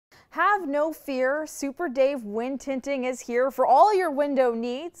have no fear. Super Dave Window Tinting is here for all your window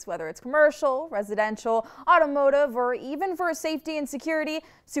needs, whether it's commercial, residential, automotive, or even for safety and security.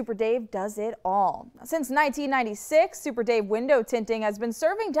 Super Dave does it all. Since 1996, Super Dave Window Tinting has been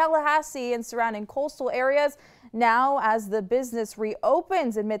serving Tallahassee and surrounding coastal areas. Now, as the business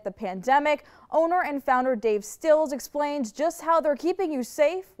reopens amid the pandemic, owner and founder Dave Stills explains just how they're keeping you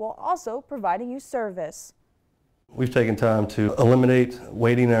safe while also providing you service. We've taken time to eliminate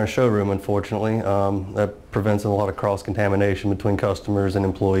waiting in our showroom, unfortunately. That prevents a lot of cross-contamination between customers and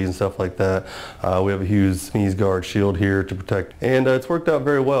employees and stuff like that. We have a huge sneeze guard shield here to protect, and it's worked out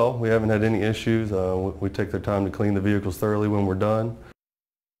very well. We haven't had any issues. We take their time to clean the vehicles thoroughly when we're done.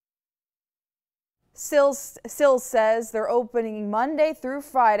 Stills says they're opening Monday through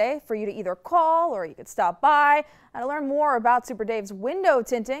Friday for you to either call or you could stop by. And to learn more about Super Dave's window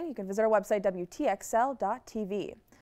tinting, you can visit our website, WTXL.tv.